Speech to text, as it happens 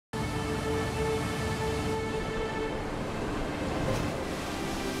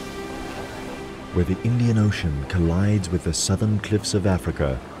Where the Indian Ocean collides with the southern cliffs of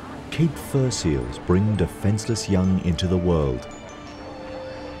Africa, Cape fur seals bring defenseless young into the world.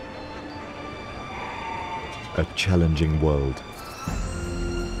 A challenging world,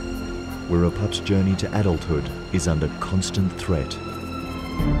 where a pup's journey to adulthood is under constant threat.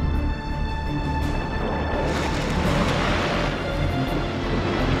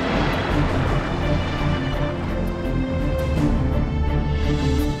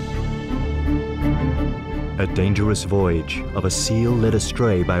 A dangerous voyage of a seal led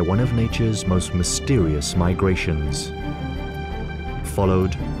astray by one of nature's most mysterious migrations.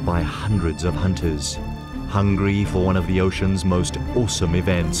 Followed by hundreds of hunters, hungry for one of the ocean's most awesome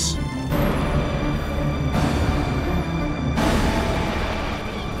events.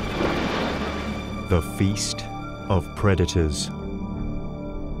 The Feast of Predators.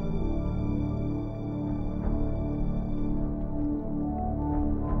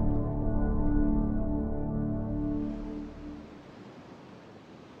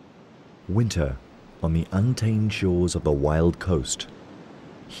 Winter on the untamed shores of the wild coast.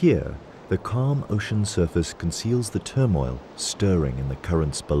 Here, the calm ocean surface conceals the turmoil stirring in the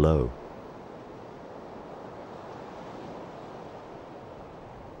currents below.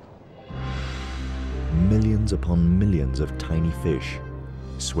 Millions upon millions of tiny fish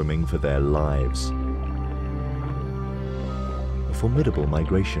swimming for their lives. A formidable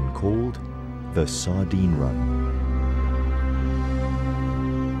migration called the Sardine Run.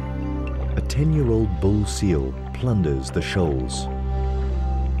 A 10-year-old bull seal plunders the shoals.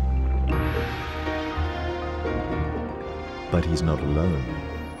 But he's not alone.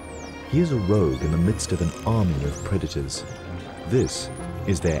 He is a rogue in the midst of an army of predators. This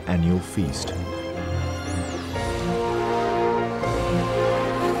is their annual feast.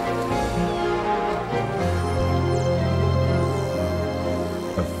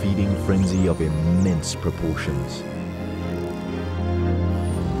 A feeding frenzy of immense proportions.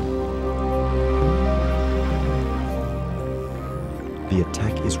 The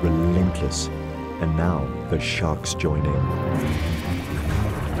attack is relentless, and now the sharks join in.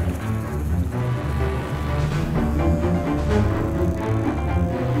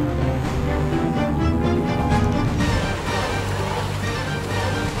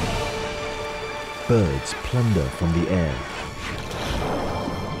 Birds plunder from the air.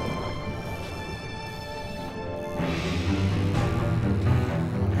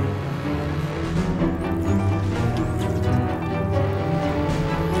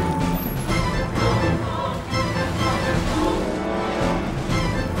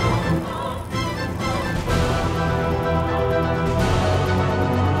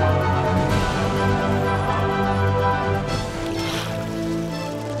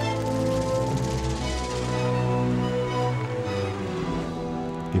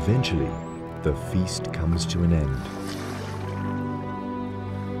 Eventually, the feast comes to an end.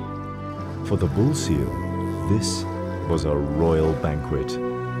 For the bull seal, this was a royal banquet.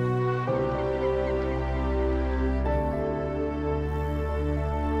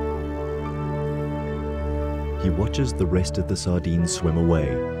 He watches the rest of the sardines swim away.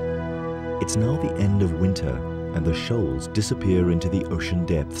 It's now the end of winter, and the shoals disappear into the ocean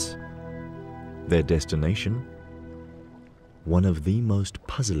depths. Their destination? One of the most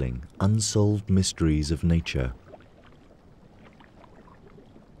puzzling, unsolved mysteries of nature.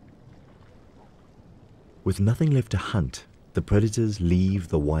 With nothing left to hunt, the predators leave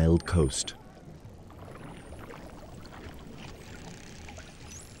the wild coast.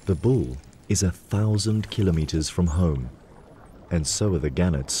 The bull is 1,000 kilometers from home, and so are the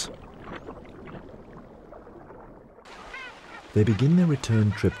gannets. They begin their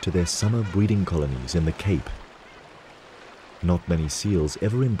return trip to their summer breeding colonies in the Cape. Not many seals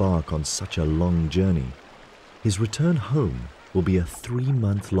ever embark on such a long journey. His return home will be a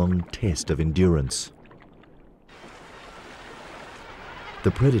 3-month-long test of endurance.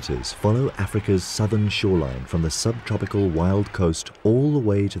 The predators follow Africa's southern shoreline from the subtropical wild coast all the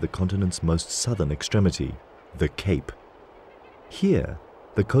way to the continent's most southern extremity, the Cape. Here,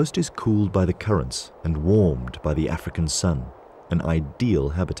 the coast is cooled by the currents and warmed by the African sun, an ideal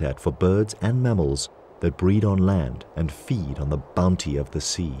habitat for birds and mammals that breed on land and feed on the bounty of the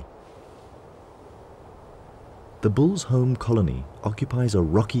sea. The bull's home colony occupies a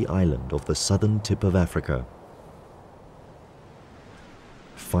rocky island off the southern tip of Africa.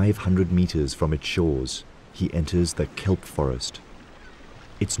 500 meters from its shores, he enters the kelp forest.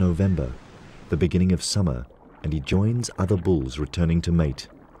 It's November, the beginning of summer, and he joins other bulls returning to mate.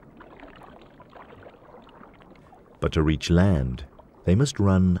 But to reach land, they must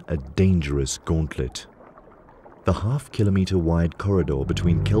run a dangerous gauntlet. The half-kilometre wide corridor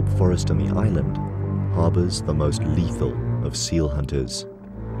between kelp forest and the island harbours the most lethal of seal hunters,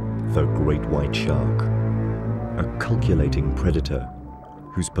 the great white shark, a calculating predator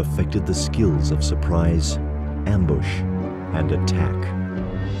who's perfected the skills of surprise, ambush, and attack.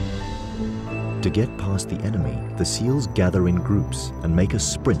 To get past the enemy, the seals gather in groups and make a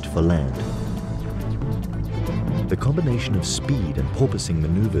sprint for land. The combination of speed and porpoising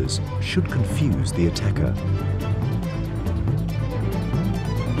maneuvers should confuse the attacker.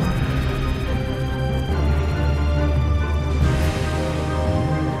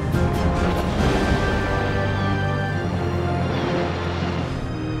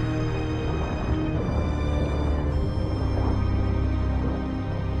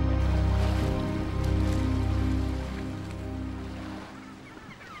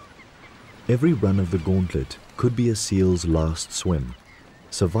 Every run of the gauntlet could be a seal's last swim.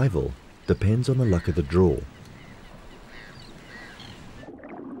 Survival depends on the luck of the draw.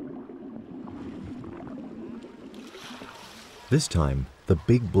 This time, the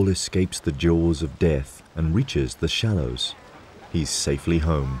big bull escapes the jaws of death and reaches the shallows. He's safely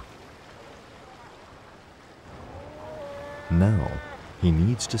home. Now, he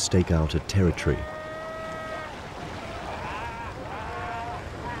needs to stake out a territory.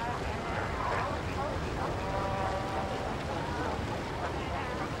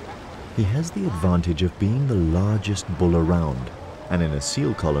 He has the advantage of being the largest bull around, and in a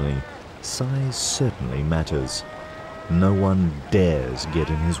seal colony, size certainly matters. No one dares get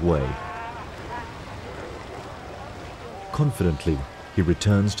in his way. Confidently, he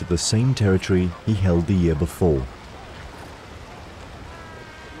returns to the same territory he held the year before.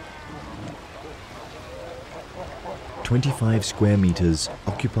 "25 square meters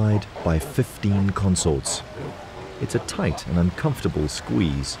occupied by 15 consorts. It's a tight and uncomfortable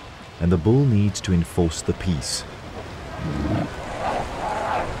squeeze, and the bull needs to enforce the peace.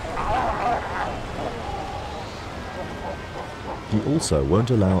 He also won't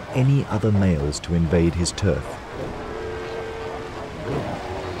allow any other males to invade his turf.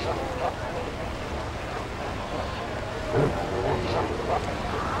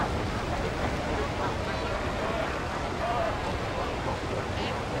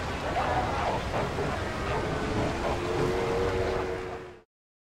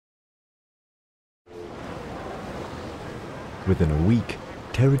 Within a week,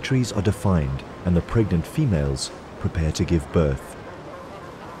 territories are defined and the pregnant females prepare to give birth.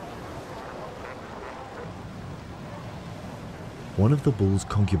 One of the bull's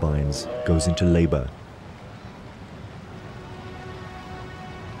concubines goes into labor.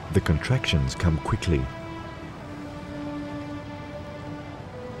 The contractions come quickly.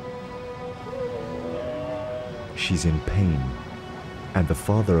 She's in pain, and the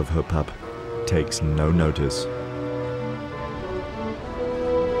father of her pup takes no notice.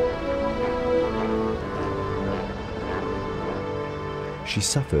 She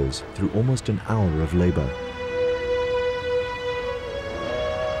suffers through almost an hour of labor.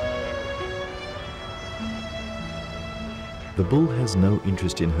 The bull has no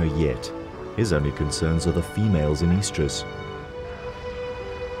interest in her yet. His only concerns are the females in estrus.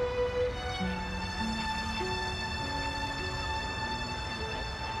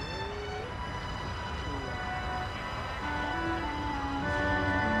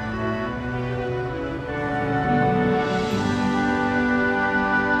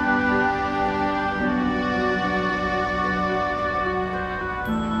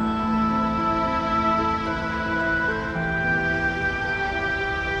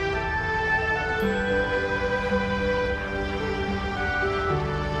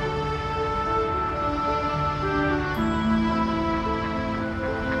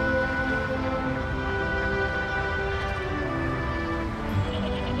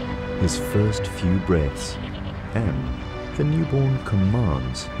 His first few breaths, and the newborn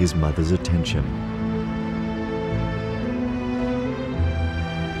commands his mother's attention.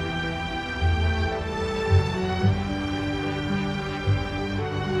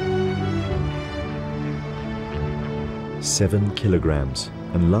 "7 kilograms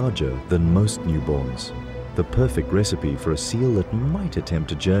and larger than most newborns. The perfect recipe for a seal that might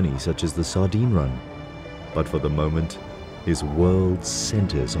attempt a journey such as the sardine run. But for the moment, his world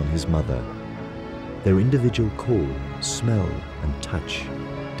centers on his mother. Their individual call, smell, and touch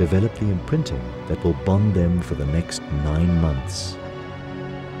develop the imprinting that will bond them for the next 9 months.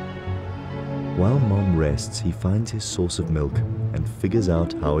 While Mom rests, he finds his source of milk and figures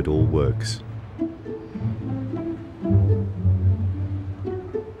out how it all works.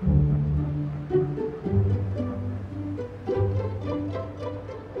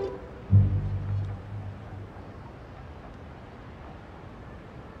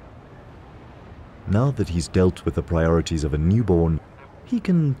 Now that he's dealt with the priorities of a newborn, he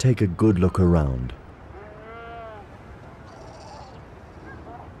can take a good look around.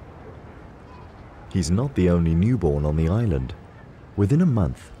 He's not the only newborn on the island. Within a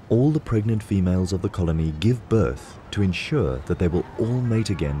month, all the pregnant females of the colony give birth to ensure that they will all mate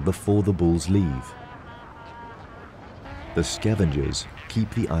again before the bulls leave. The scavengers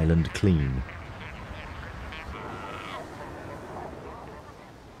keep the island clean.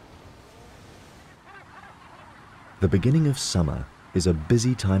 The beginning of summer is a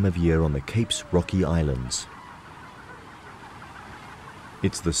busy time of year on the Cape's rocky islands.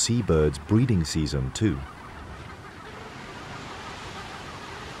 It's the seabirds' breeding season too.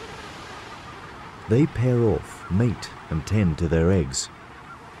 They pair off, mate and tend to their eggs.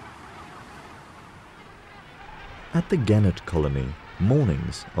 At the gannet colony,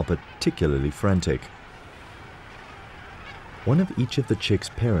 mornings are particularly frantic. One of each of the chicks'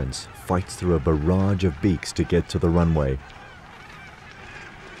 parents fights through a barrage of beaks to get to the runway.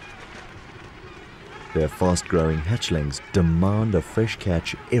 Their fast-growing hatchlings demand a fresh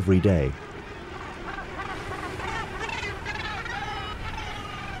catch every day.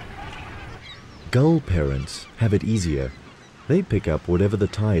 Gull parents have it easier. They pick up whatever the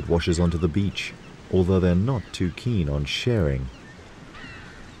tide washes onto the beach, although they're not too keen on sharing.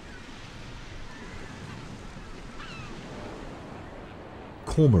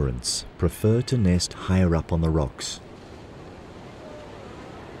 Cormorants prefer to nest higher up on the rocks.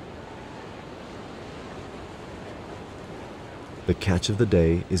 The catch of the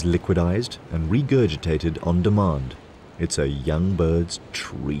day is liquidized and regurgitated on demand. It's a young bird's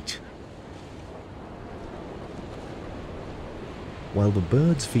treat. While the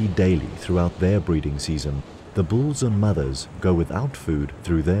birds feed daily throughout their breeding season, the bulls and mothers go without food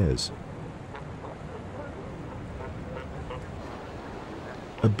through theirs.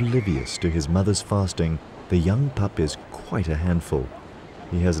 Oblivious to his mother's fasting, the young pup is quite a handful.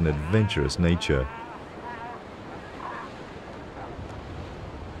 He has an adventurous nature.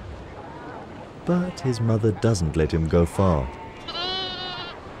 But his mother doesn't let him go far.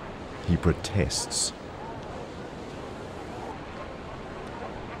 He protests.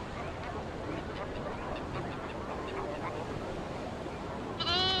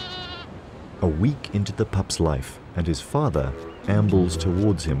 A week into the pup's life, and his father ambles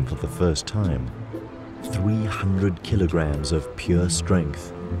towards him for the first time. 300 kilograms of pure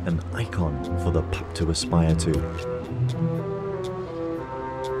strength, an icon for the pup to aspire to.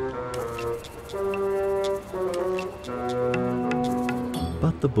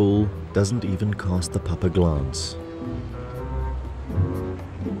 But the bull doesn't even cast the pup a glance.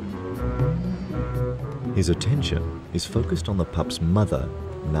 His attention is focused on the pup's mother,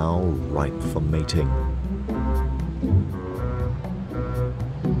 now ripe for mating.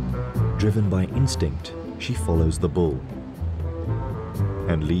 Driven by instinct, she follows the bull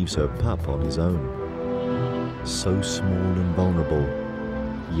and leaves her pup on his own. So small and vulnerable,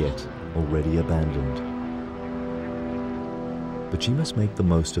 yet already abandoned. But she must make the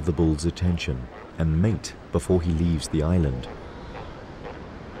most of the bull's attention and mate before he leaves the island.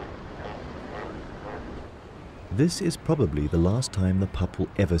 This is probably the last time the pup will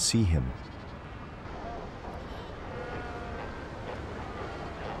ever see him.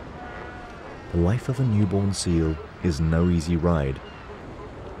 The life of a newborn seal is no easy ride.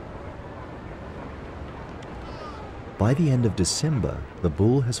 By the end of December, the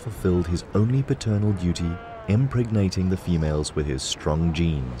bull has fulfilled his only paternal duty, impregnating the females with his strong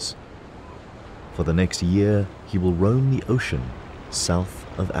genes. For the next year, he will roam the ocean south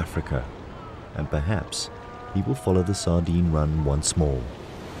of Africa, and perhaps he will follow the sardine run once more.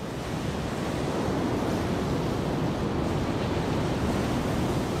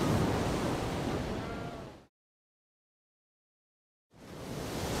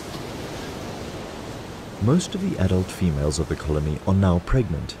 Most of the adult females of the colony are now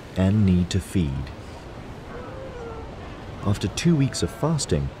pregnant and need to feed. After 2 weeks of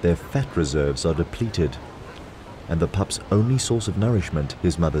fasting, their fat reserves are depleted, and the pup's only source of nourishment,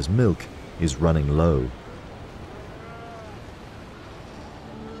 his mother's milk, is running low.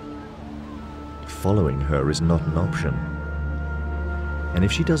 Following her is not an option, and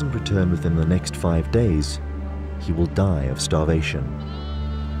if she doesn't return within the next 5 days, he will die of starvation.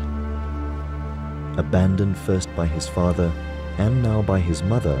 Abandoned first by his father and now by his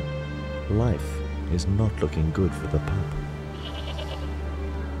mother, life is not looking good for the pup.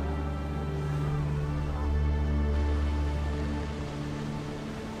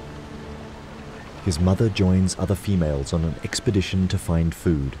 His mother joins other females on an expedition to find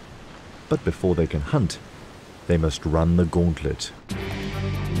food, but before they can hunt, they must run the gauntlet.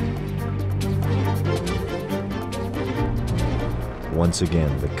 Once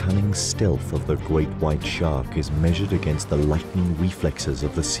again, the cunning stealth of the great white shark is measured against the lightning reflexes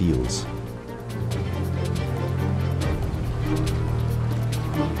of the seals.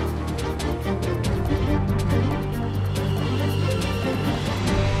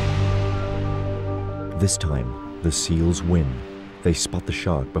 This time, the seals win. They spot the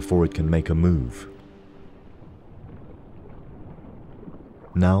shark before it can make a move.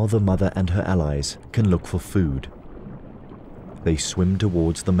 Now the mother and her allies can look for food. They swim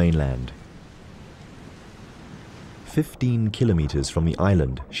towards the mainland. 15 kilometers from the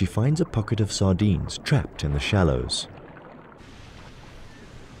island, she finds a pocket of sardines trapped in the shallows.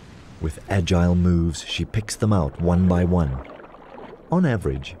 With agile moves, she picks them out one by one. On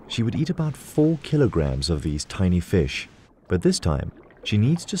average, she would eat about 4 kilograms of these tiny fish, but this time, she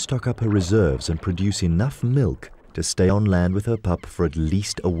needs to stock up her reserves and produce enough milk to stay on land with her pup for at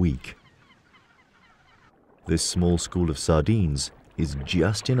least a week. This small school of sardines is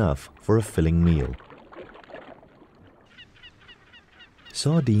just enough for a filling meal.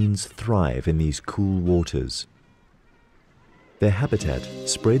 Sardines thrive in these cool waters. Their habitat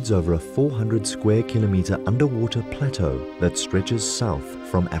spreads over a 400 square kilometer underwater plateau that stretches south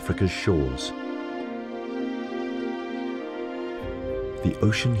from Africa's shores. The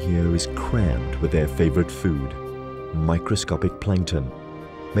ocean here is crammed with their favorite food, microscopic plankton,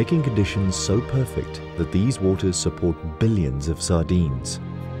 making conditions so perfect that these waters support billions of sardines,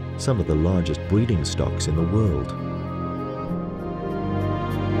 some of the largest breeding stocks in the world.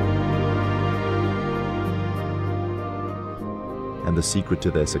 And the secret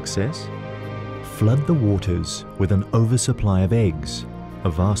to their success? Flood the waters with an oversupply of eggs, a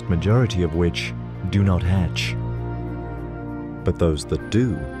vast majority of which do not hatch. But those that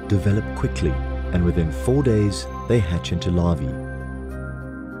do develop quickly, and within 4 days they hatch into larvae.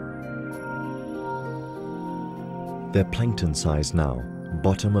 They're plankton size now,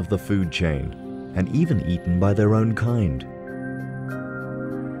 bottom of the food chain, and even eaten by their own kind.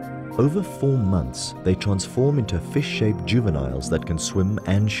 Over 4 months, they transform into fish-shaped juveniles that can swim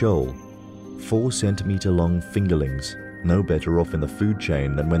and shoal. 4 centimeter long fingerlings, no better off in the food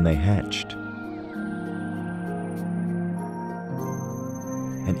chain than when they hatched.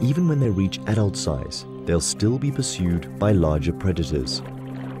 And even when they reach adult size, they'll still be pursued by larger predators.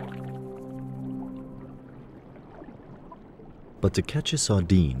 But to catch a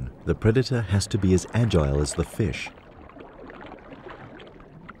sardine, the predator has to be as agile as the fish.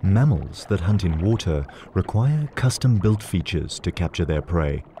 Mammals that hunt in water require custom-built features to capture their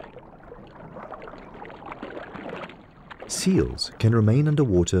prey. Seals can remain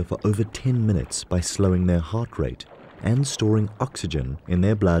underwater for over 10 minutes by slowing their heart rate and storing oxygen in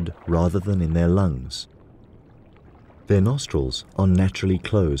their blood rather than in their lungs. Their nostrils are naturally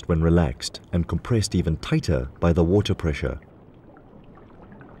closed when relaxed and compressed even tighter by the water pressure.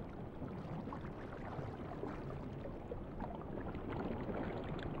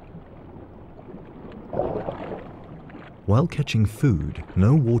 While catching food,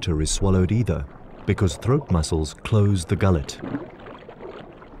 no water is swallowed either, because throat muscles close the gullet.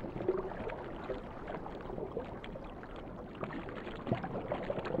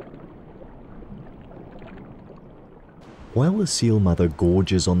 While the seal mother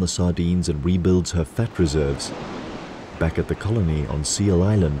gorges on the sardines and rebuilds her fat reserves, back at the colony on Seal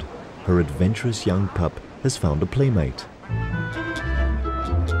Island, her adventurous young pup has found a playmate.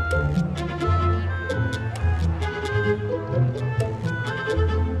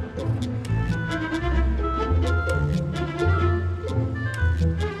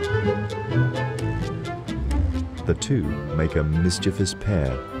 The two make a mischievous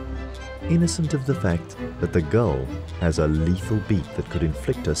pair, innocent of the fact that the gull has a lethal beak that could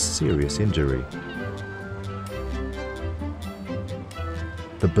inflict a serious injury.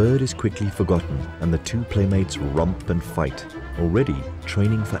 The bird is quickly forgotten and the two playmates romp and fight, already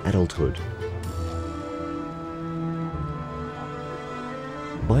training for adulthood.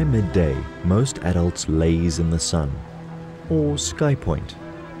 By midday, most adults laze in the sun, or sky point,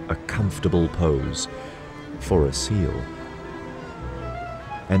 a comfortable pose for a seal.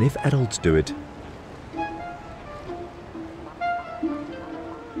 And if adults do it,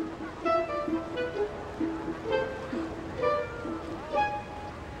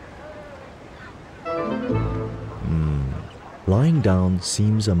 lying down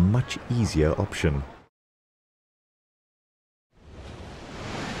seems a much easier option.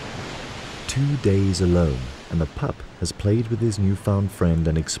 2 days alone, and the pup has played with his newfound friend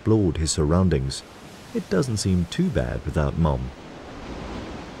and explored his surroundings. It doesn't seem too bad without Mom.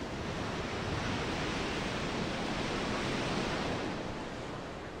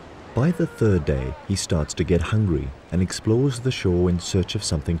 By the third day, he starts to get hungry and explores the shore in search of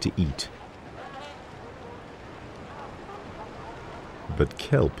something to eat. But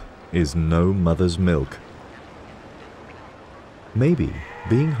kelp is no mother's milk. Maybe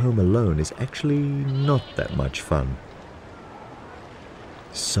being home alone is actually not that much fun.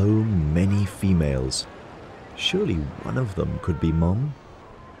 So many females. Surely one of them could be Mom.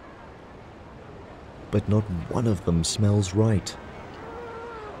 But not one of them smells right.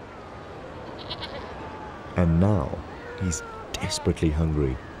 And now he's desperately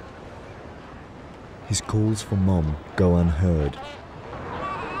hungry. His calls for Mom go unheard.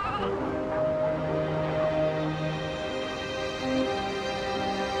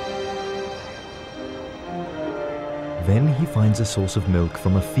 Then he finds a source of milk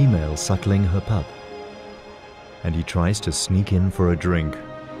from a female suckling her pup, and he tries to sneak in for a drink.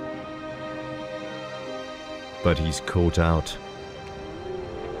 But he's caught out.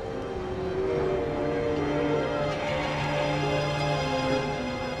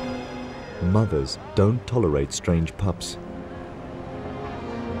 Mothers don't tolerate strange pups.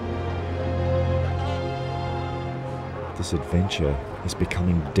 This adventure is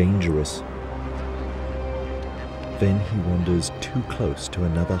becoming dangerous. Then he wanders too close to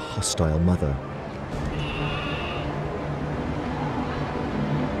another hostile mother.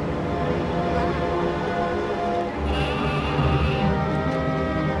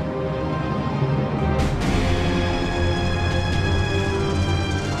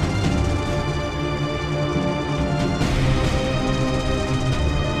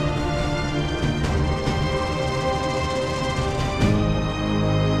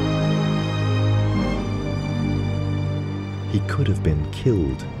 He could have been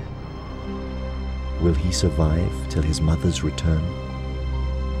killed. Will he survive till his mother's return?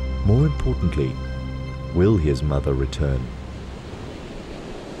 More importantly, will his mother return?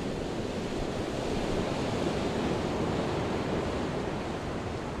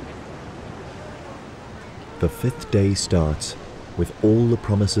 The fifth day starts with all the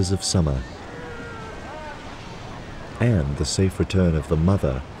promises of summer and the safe return of the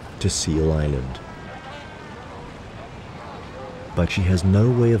mother to Seal Island. But she has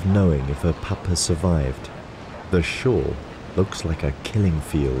no way of knowing if her pup has survived. The shore looks like a killing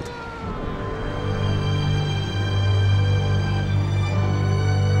field.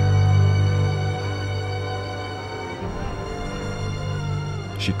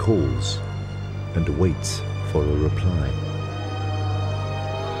 She calls and waits for a reply.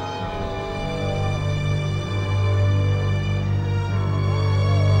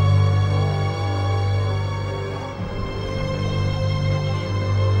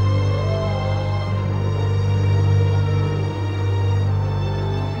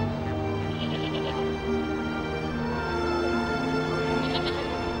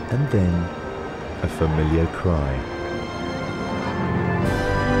 And then a familiar cry.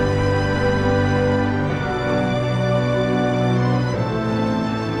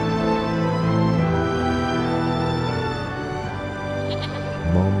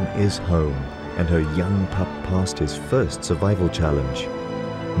 Mom is home, and her young pup passed his first survival challenge.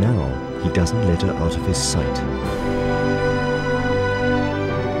 Now he doesn't let her out of his sight.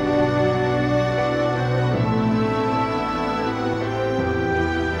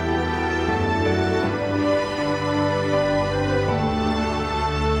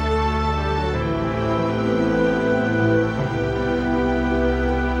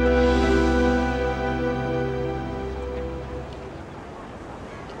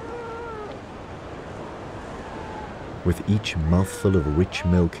 With each mouthful of rich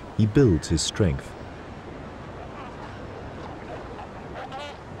milk, he builds his strength.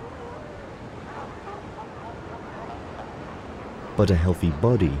 But a healthy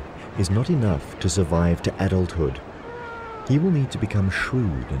body is not enough to survive to adulthood. He will need to become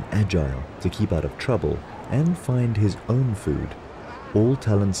shrewd and agile to keep out of trouble and find his own food, all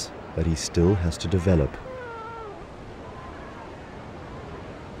talents that he still has to develop.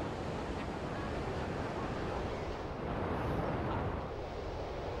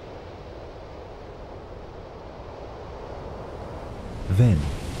 Then,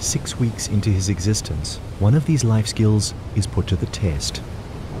 6 weeks into his existence, one of these life skills is put to the test.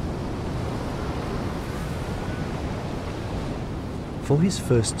 For his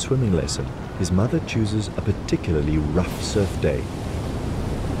first swimming lesson, his mother chooses a particularly rough surf day.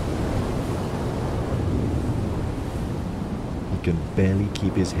 He can barely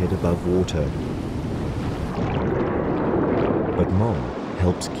keep his head above water, but Mom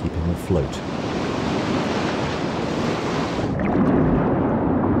helps keep him afloat.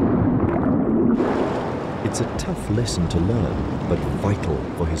 It's a tough lesson to learn, but vital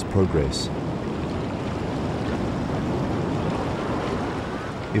for his progress.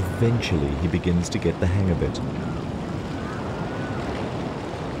 Eventually, he begins to get the hang of it.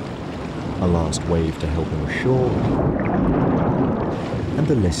 A last wave to help him ashore, and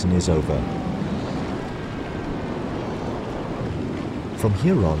the lesson is over. From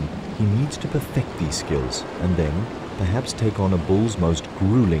here on, he needs to perfect these skills and then perhaps take on a bull's most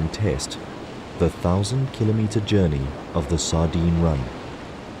grueling test, the 1,000-kilometer journey of the Sardine Run.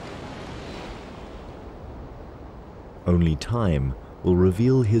 Only time will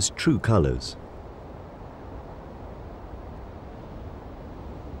reveal his true colors.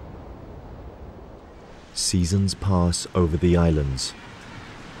 Seasons pass over the islands.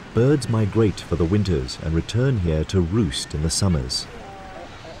 Birds migrate for the winters and return here to roost in the summers.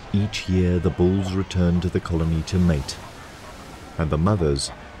 Each year the bulls return to the colony to mate, and the mothers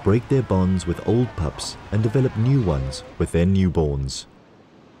break their bonds with old pups and develop new ones with their newborns.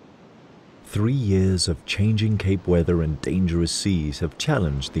 3 years of changing Cape weather and dangerous seas have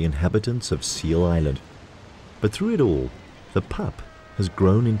challenged the inhabitants of Seal Island. But through it all, the pup has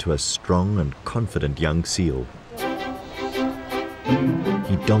grown into a strong and confident young seal.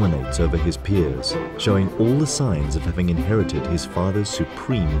 He dominates over his peers, showing all the signs of having inherited his father's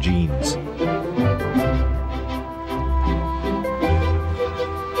supreme genes.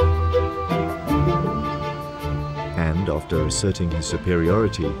 And after asserting his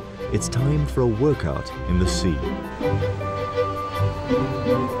superiority, it's time for a workout in the sea.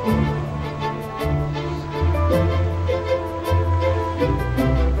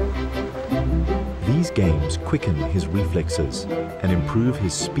 These games quicken his reflexes and improve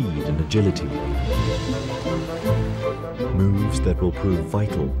his speed and agility. Moves that will prove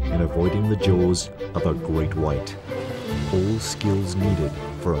vital in avoiding the jaws of a great white. All skills needed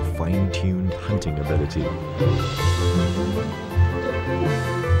for a fine-tuned hunting ability.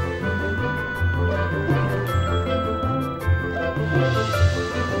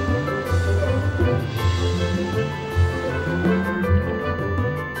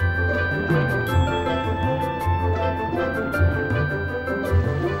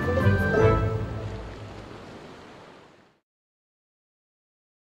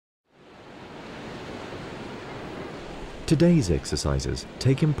 Today's exercises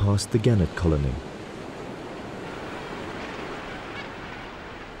take him past the gannet colony.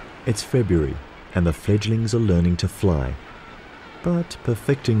 It's February and the fledglings are learning to fly. But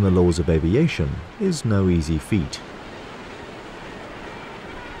perfecting the laws of aviation is no easy feat.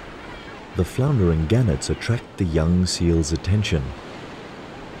 The floundering gannets attract the young seal's attention.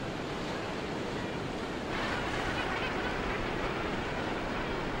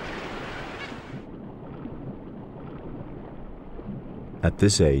 At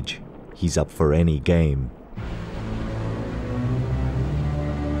this age, he's up for any game.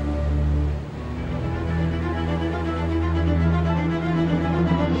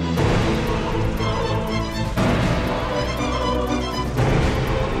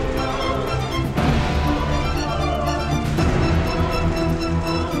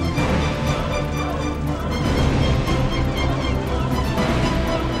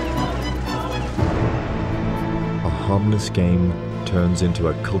 A harmless game turns into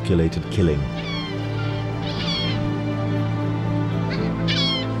a calculated killing.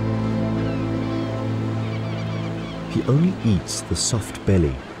 He only eats the soft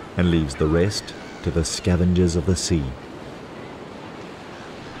belly and leaves the rest to the scavengers of the sea.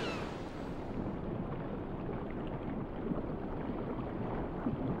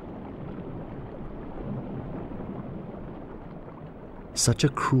 Such a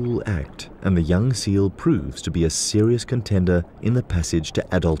cruel act, and the young seal proves to be a serious contender in the passage to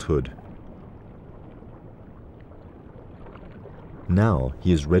adulthood. Now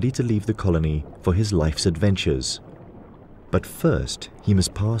he is ready to leave the colony for his life's adventures. But first, he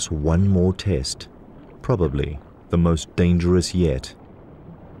must pass one more test, probably the most dangerous yet.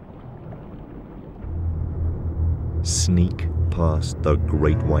 Sneak past the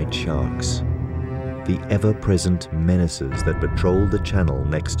great white sharks, the ever-present menaces that patrol the channel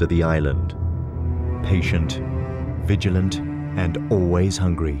next to the island. Patient, vigilant, and always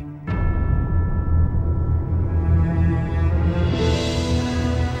hungry.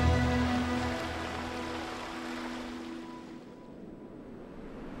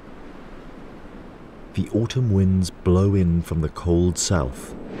 The autumn winds blow in from the cold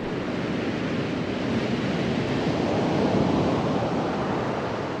south.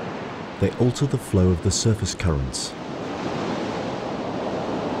 They alter the flow of the surface currents.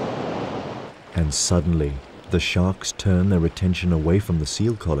 And suddenly, the sharks turn their attention away from the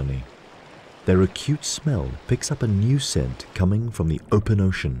seal colony. Their acute smell picks up a new scent coming from the open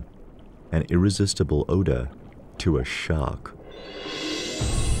ocean, an irresistible odor to a shark.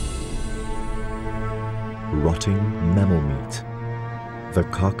 Rotting mammal meat, the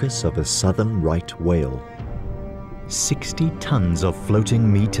carcass of a southern right whale. 60 tons of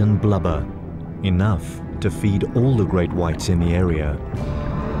floating meat and blubber, enough to feed all the great whites in the area.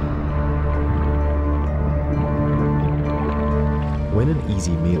 When an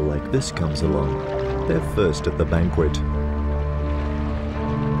easy meal like this comes along, they're first at the banquet.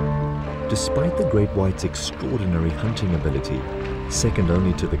 Despite the great white's extraordinary hunting ability, second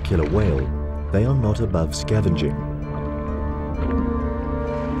only to the killer whale, they are not above scavenging.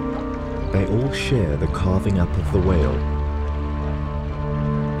 They all share the carving up of the whale.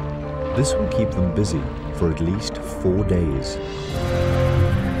 This will keep them busy for at least 4 days.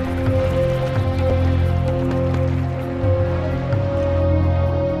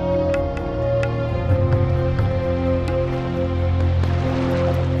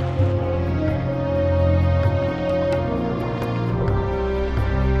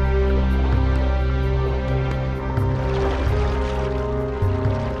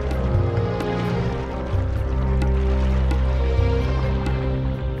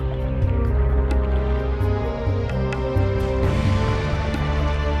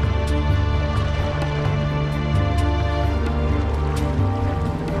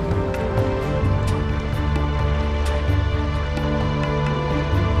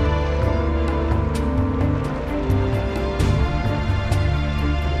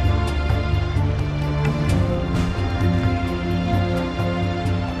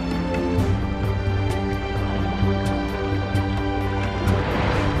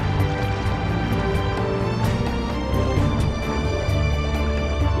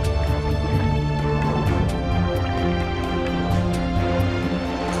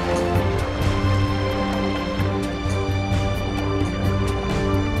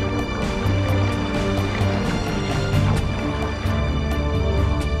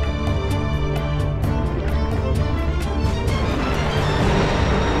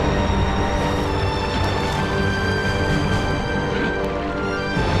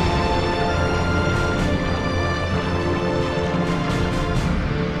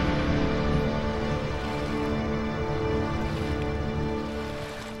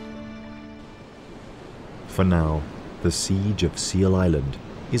 For now, the siege of Seal Island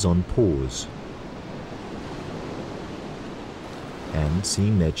is on pause. And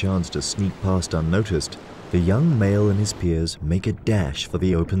seeing their chance to sneak past unnoticed, the young male and his peers make a dash for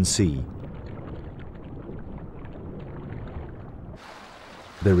the open sea.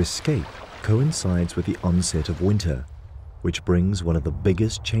 Their escape coincides with the onset of winter, which brings one of the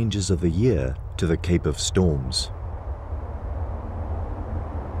biggest changes of the year to the Cape of Storms.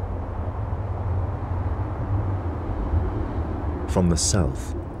 From the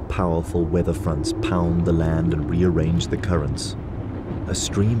south, powerful weather fronts pound the land and rearrange the currents. A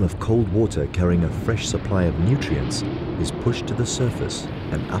stream of cold water carrying a fresh supply of nutrients is pushed to the surface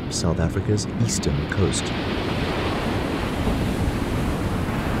and up South Africa's eastern coast.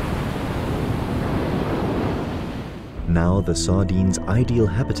 Now the sardine's ideal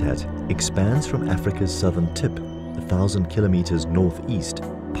habitat expands from Africa's southern tip, 1,000 kilometers northeast,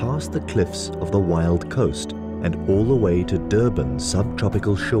 past the cliffs of the wild coast, and all the way to Durban's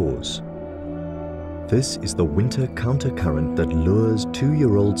subtropical shores. This is the winter countercurrent that lures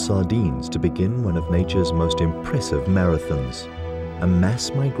 2-year-old sardines to begin one of nature's most impressive marathons, a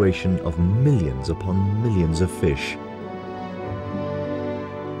mass migration of millions upon millions of fish.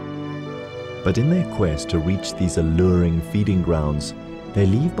 But in their quest to reach these alluring feeding grounds, they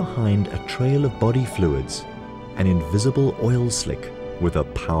leave behind a trail of body fluids, an invisible oil slick with a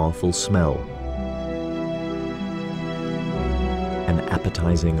powerful smell. An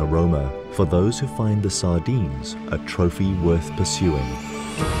appetizing aroma for those who find the sardines a trophy worth pursuing.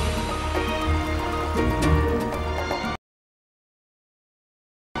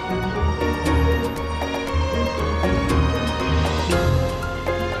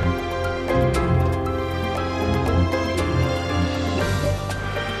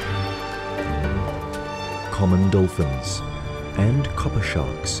 Common dolphins and copper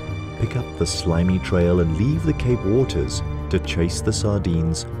sharks pick up the slimy trail and leave the Cape waters to chase the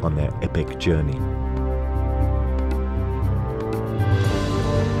sardines on their epic journey.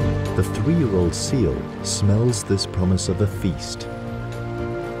 The 3-year-old seal smells this promise of a feast.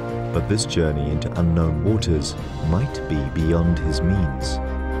 But this journey into unknown waters might be beyond his means.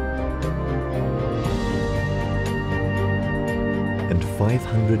 And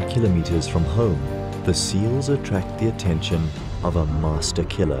 500 kilometers from home, the seals attract the attention of a master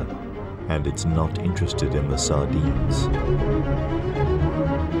killer, and it's not interested in the sardines.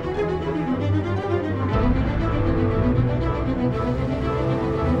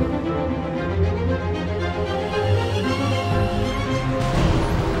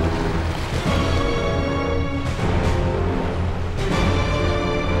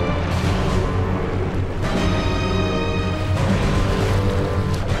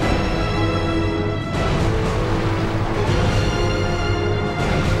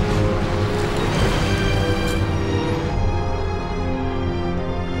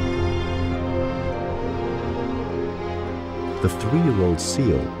 The 3-year-old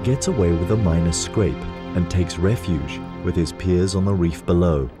seal gets away with a minor scrape and takes refuge with his peers on the reef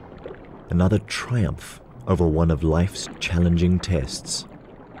below. Another triumph over one of life's challenging tests.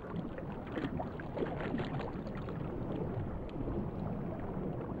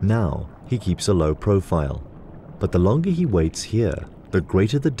 Now he keeps a low profile, but the longer he waits here, the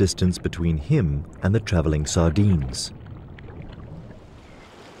greater the distance between him and the traveling sardines.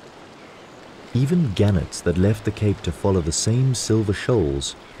 Even gannets that left the Cape to follow the same silver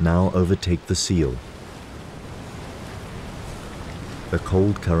shoals now overtake the seal. The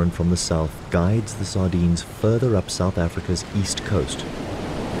cold current from the south guides the sardines further up South Africa's east coast.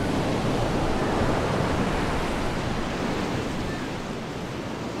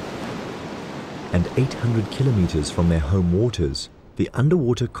 And 800 kilometers from their home waters, the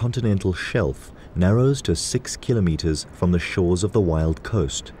underwater continental shelf narrows to 6 kilometers from the shores of the wild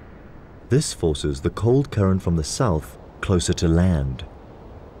coast. This forces the cold current from the south closer to land.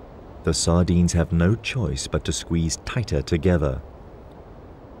 The sardines have no choice but to squeeze tighter together.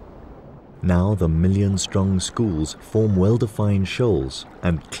 Now the million-strong schools form well-defined shoals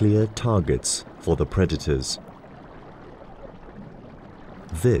and clear targets for the predators.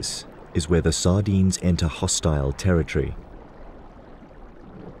 This is where the sardines enter hostile territory.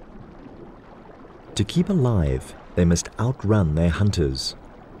 To keep alive, they must outrun their hunters.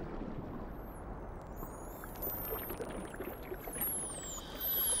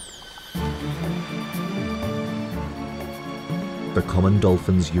 The common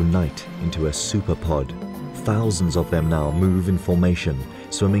dolphins unite into a superpod. Thousands of them now move in formation,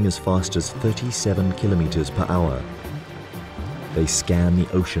 swimming as fast as 37 kilometers per hour. They scan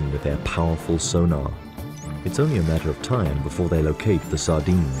the ocean with their powerful sonar. It's only a matter of time before they locate the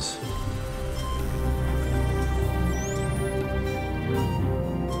sardines.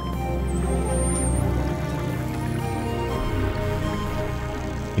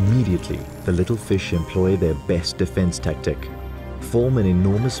 Immediately, the little fish employ their best defense tactic. Form an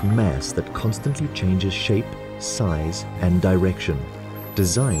enormous mass that constantly changes shape, size, and direction,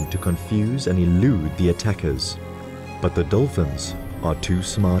 designed to confuse and elude the attackers. But the dolphins are too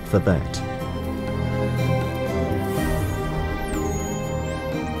smart for that.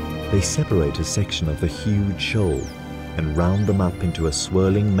 They separate a section of the huge shoal and round them up into a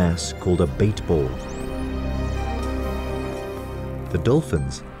swirling mass called a bait ball. The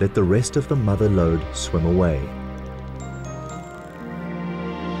dolphins let the rest of the mother load swim away.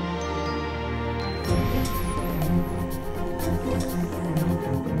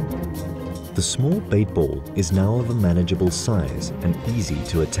 The small bait ball is now of a manageable size and easy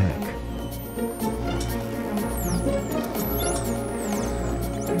to attack.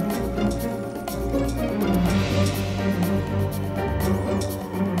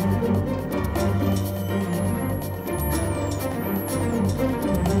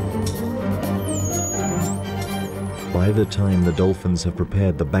 By the time the dolphins have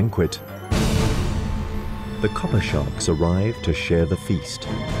prepared the banquet, the copper sharks arrive to share the feast.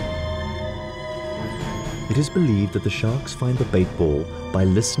 It is believed that the sharks find the bait ball by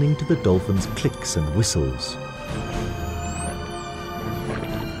listening to the dolphins' clicks and whistles.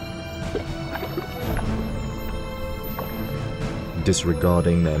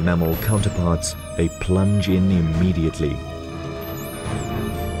 Disregarding their mammal counterparts, they plunge in immediately.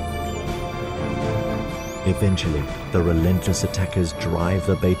 Eventually, the relentless attackers drive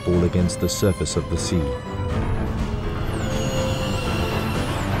the bait ball against the surface of the sea.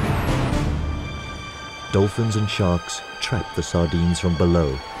 Dolphins and sharks trap the sardines from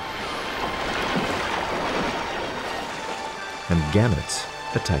below, and gannets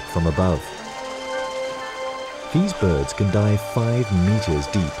attack from above. These birds can dive 5 meters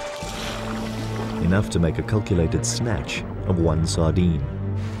deep, enough to make a calculated snatch of one sardine.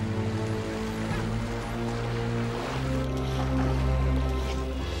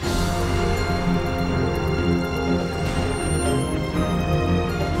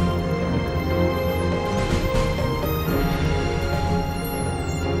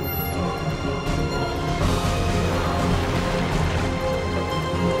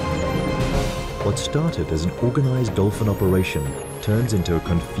 What started as an organized dolphin operation turns into a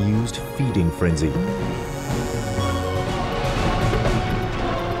confused feeding frenzy.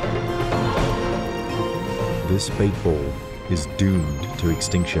 This bait ball is doomed to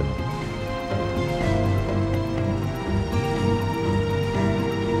extinction.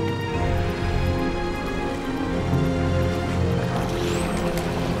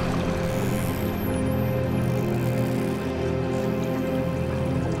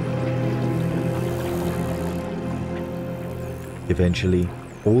 Eventually,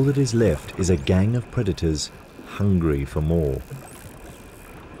 all that is left is a gang of predators hungry for more.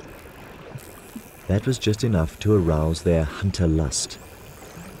 That was just enough to arouse their hunter lust.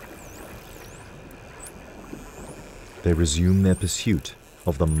 They resume their pursuit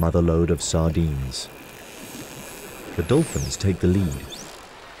of the motherlode of sardines. The dolphins take the lead.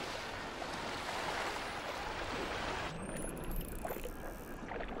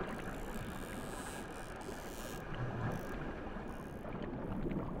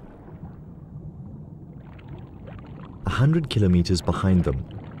 A 100 kilometers behind them,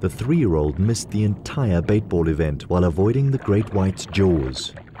 the 3-year-old missed the entire baitball event while avoiding the great white's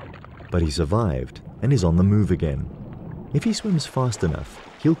jaws. But he survived and is on the move again. If he swims fast enough,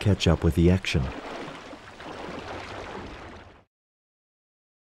 he'll catch up with the action.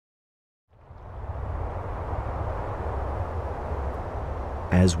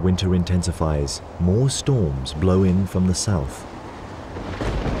 As winter intensifies, more storms blow in from the south.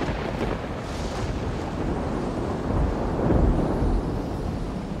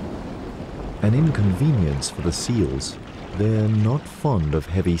 An inconvenience for the seals. They're not fond of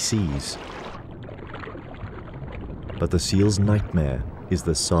heavy seas. But the seal's nightmare is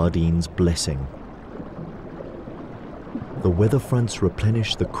the sardine's blessing. The weather fronts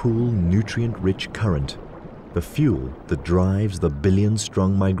replenish the cool, nutrient-rich current, the fuel that drives the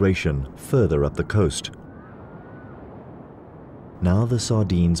billion-strong migration further up the coast. Now the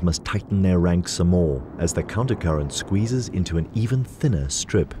sardines must tighten their ranks some more as the countercurrent squeezes into an even thinner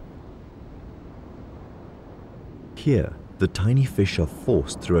strip. Here, the tiny fish are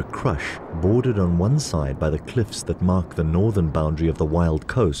forced through a crush bordered on one side by the cliffs that mark the northern boundary of the wild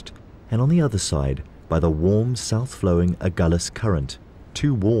coast, and on the other side by the warm south-flowing Agulhas current,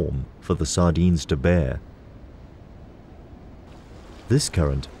 too warm for the sardines to bear. This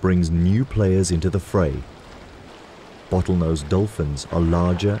current brings new players into the fray. Bottlenose dolphins are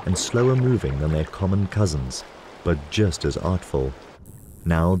larger and slower moving than their common cousins, but just as artful.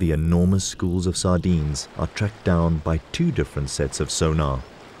 Now the enormous schools of sardines are tracked down by 2 different sets of sonar.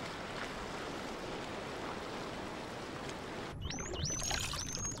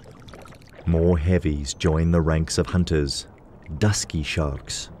 More heavies join the ranks of hunters, dusky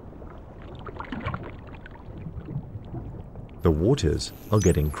sharks. The waters are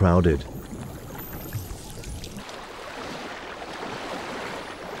getting crowded.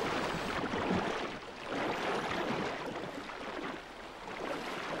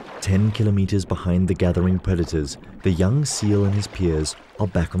 Ten kilometers behind the gathering predators, the young seal and his peers are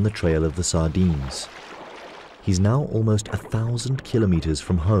back on the trail of the sardines. He's now almost 1,000 kilometers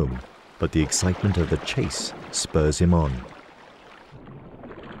from home, but the excitement of the chase spurs him on.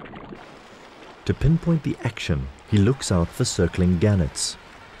 To pinpoint the action, he looks out for circling gannets.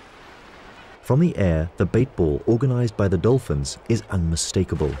 From the air, the bait ball organized by the dolphins is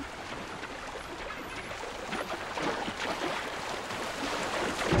unmistakable.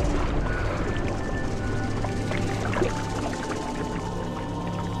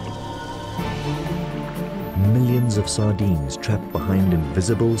 Millions of sardines trapped behind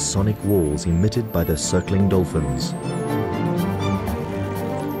invisible sonic walls emitted by the circling dolphins.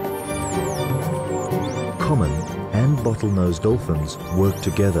 Common and bottlenose dolphins work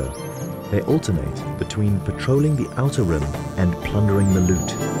together. They alternate between patrolling the outer rim and plundering the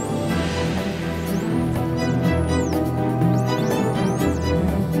loot.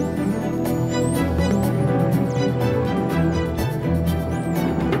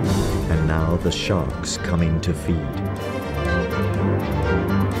 The sharks come in to feed.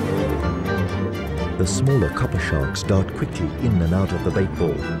 The smaller copper sharks dart quickly in and out of the bait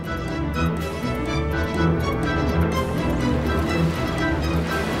ball.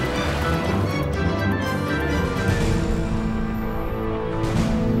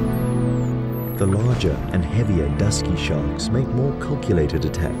 The larger and heavier dusky sharks make more calculated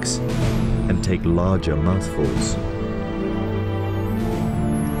attacks and take larger mouthfuls.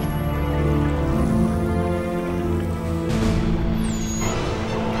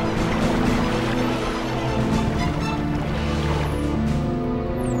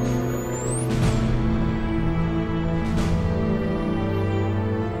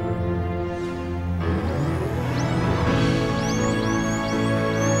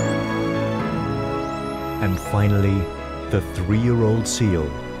 And finally, the 3-year-old seal,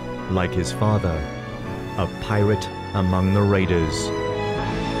 like his father, a pirate among the raiders.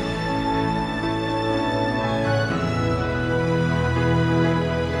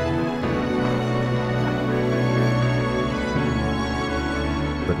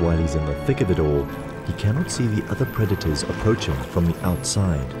 But while he's in the thick of it all, he cannot see the other predators approaching from the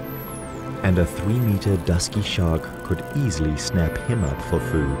outside. And a 3-meter dusky shark could easily snap him up for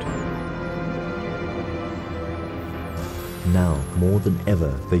food. Now, more than ever,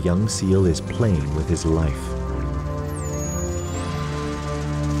 the young seal is playing with his life.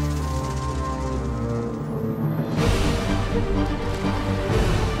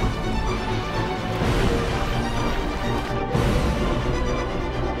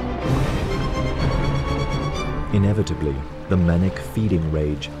 Inevitably, the manic feeding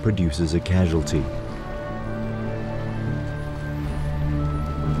rage produces a casualty.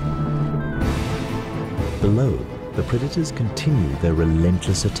 Below, the predators continue their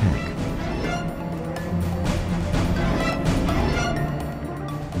relentless attack.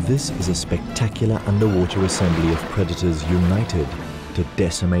 This is a spectacular underwater assembly of predators united to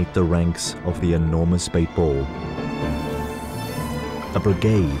decimate the ranks of the enormous bait ball. A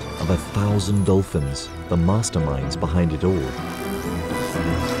brigade of 1,000 dolphins, the masterminds behind it all.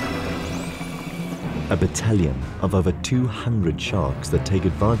 A battalion of over 200 sharks that take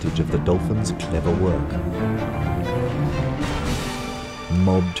advantage of the dolphins' clever work.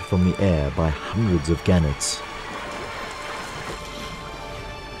 Mobbed from the air by hundreds of gannets.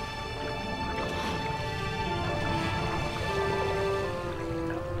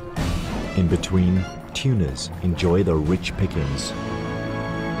 In between, tunas enjoy the rich pickings.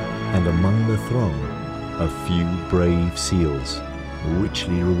 And among the throng, a few brave seals,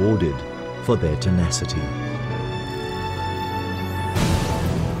 richly rewarded for their tenacity.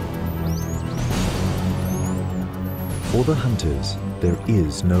 For the hunters, there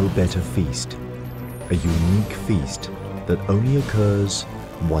is no better feast, a unique feast that only occurs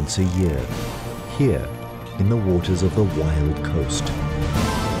once a year, here in the waters of the wild coast.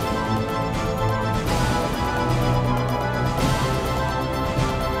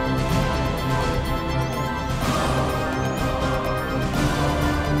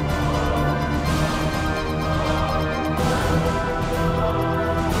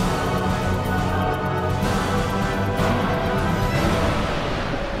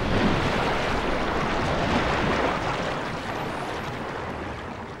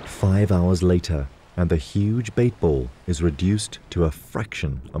 Five hours later, and the huge bait ball is reduced to a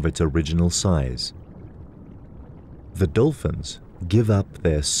fraction of its original size. The dolphins give up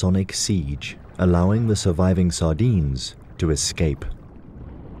their sonic siege, allowing the surviving sardines to escape.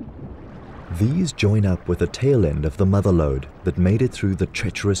 These join up with the tail end of the mother lode that made it through the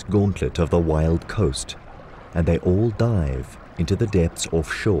treacherous gauntlet of the wild coast, and they all dive into the depths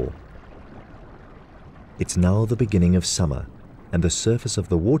offshore. It's now the beginning of summer, and the surface of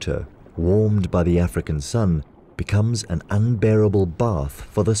the water, warmed by the African sun, becomes an unbearable bath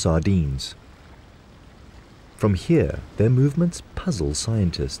for the sardines. From here, their movements puzzle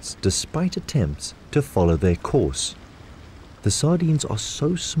scientists despite attempts to follow their course. The sardines are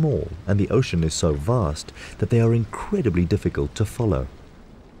so small and the ocean is so vast that they are incredibly difficult to follow.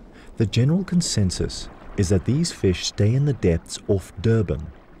 The general consensus is that these fish stay in the depths off Durban,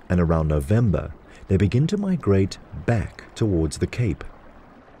 and around November, they begin to migrate back towards the Cape.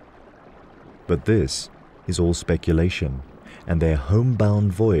 But this is all speculation, and their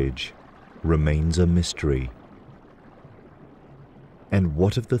homebound voyage remains a mystery. And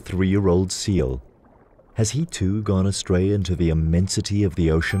what of the 3-year-old seal? Has he too gone astray into the immensity of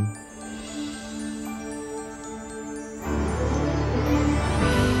the ocean?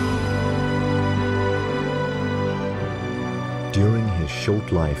 During his short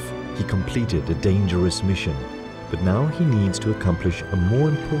life, he completed a dangerous mission, but now he needs to accomplish a more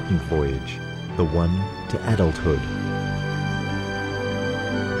important voyage, the one to adulthood.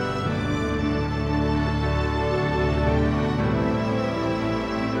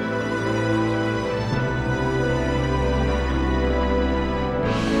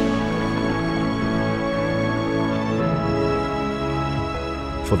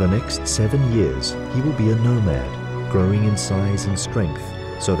 For the next 7 years, he will be a nomad, growing in size and strength,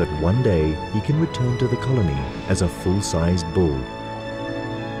 so that one day he can return to the colony as a full-sized bull.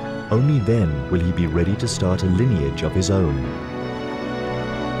 Only then will he be ready to start a lineage of his own.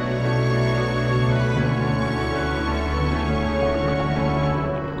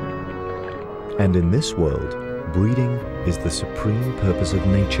 And in this world, breeding is the supreme purpose of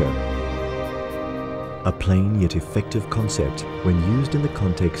nature. A plain yet effective concept when used in the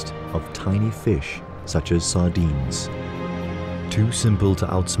context of tiny fish such as sardines. Too simple to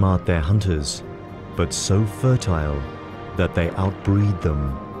outsmart their hunters, but so fertile that they outbreed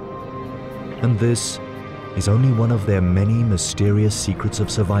them. And this is only one of their many mysterious secrets of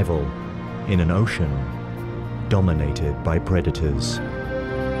survival in an ocean dominated by predators.